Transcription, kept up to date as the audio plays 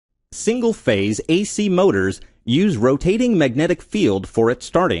Single-phase AC motors use rotating magnetic field for its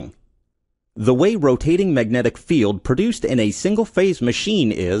starting. The way rotating magnetic field produced in a single-phase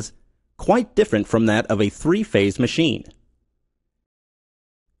machine is quite different from that of a three-phase machine.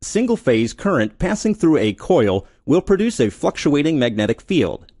 Single-phase current passing through a coil will produce a fluctuating magnetic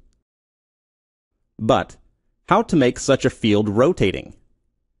field. But how to make such a field rotating?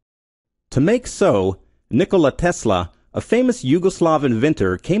 To make so, Nikola Tesla, a famous Yugoslav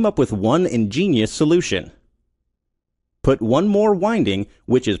inventor, came up with one ingenious solution. Put one more winding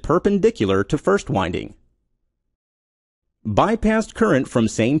which is perpendicular to first winding. Bypassed current from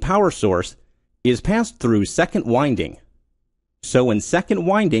same power source is passed through second winding. So in second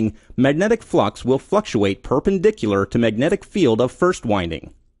winding, magnetic flux will fluctuate perpendicular to magnetic field of first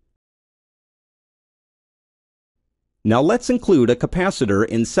winding. Now let's include a capacitor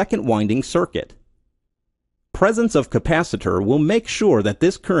in second winding circuit. Presence of capacitor will make sure that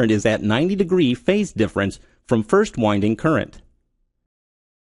this current is at 90-degree phase difference from first winding current.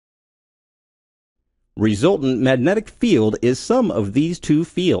 Resultant magnetic field is sum of these two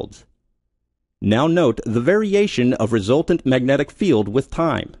fields. Now note the variation of resultant magnetic field with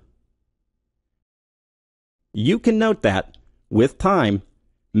time. You can note that, with time,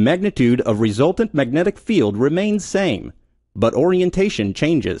 magnitude of resultant magnetic field remains same, but orientation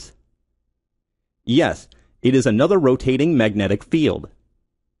changes. Yes, it is another rotating magnetic field.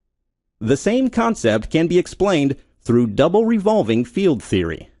 The same concept can be explained through double revolving field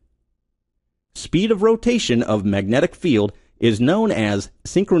theory. Speed of rotation of magnetic field is known as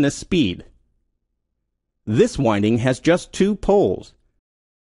synchronous speed. This winding has just two poles.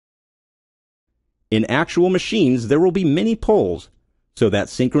 In actual machines, there will be many poles, so that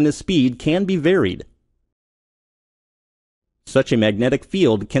synchronous speed can be varied. Such a magnetic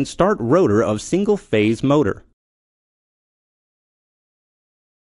field can start rotor of single-phase motor.